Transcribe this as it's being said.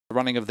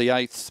Running of the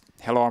 8th,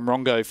 Hello I'm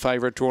Rongo,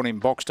 favourite, drawn in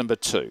box number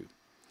 2.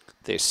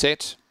 They're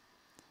set,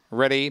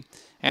 ready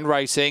and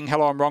racing.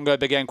 Hello I'm Rongo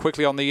began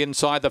quickly on the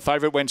inside. The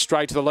favourite went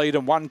straight to the lead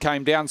and one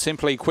came down.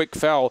 Simply Quick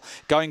fell.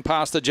 Going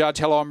past the judge,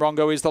 Hello I'm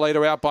Rongo is the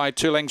leader out by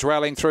 2 lengths,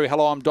 railing through.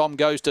 Hello I'm Dom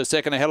goes to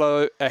second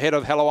ahead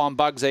of Hello I'm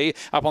Bugsy.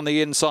 Up on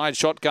the inside,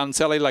 Shotgun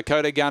Sally,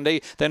 Lakota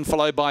Gundy, then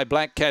followed by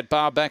Black Cat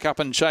Bar, back up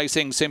and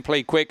chasing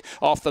Simply Quick.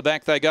 Off the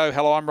back they go.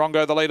 Hello I'm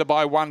Rongo, the leader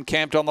by 1.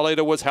 Camped on the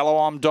leader was Hello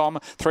I'm Dom.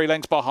 3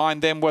 lengths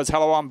behind them was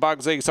Hello I'm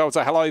Bugsy. So it's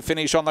a Hello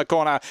finish on the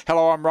corner.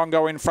 Hello I'm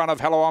Rongo in front of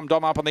Hello I'm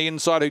Dom up on the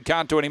inside, who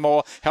can't do any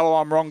more. Hello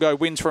I'm Rongo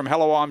wins from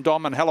Hello I'm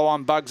Dom and Hello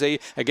I'm Bugsy.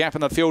 A gap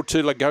in the field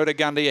to Lakota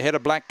Gundy ahead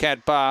of Black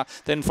Cat Bar,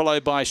 then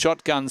followed by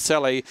Shotgun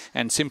Sally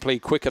and Simply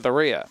Quick at the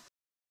rear.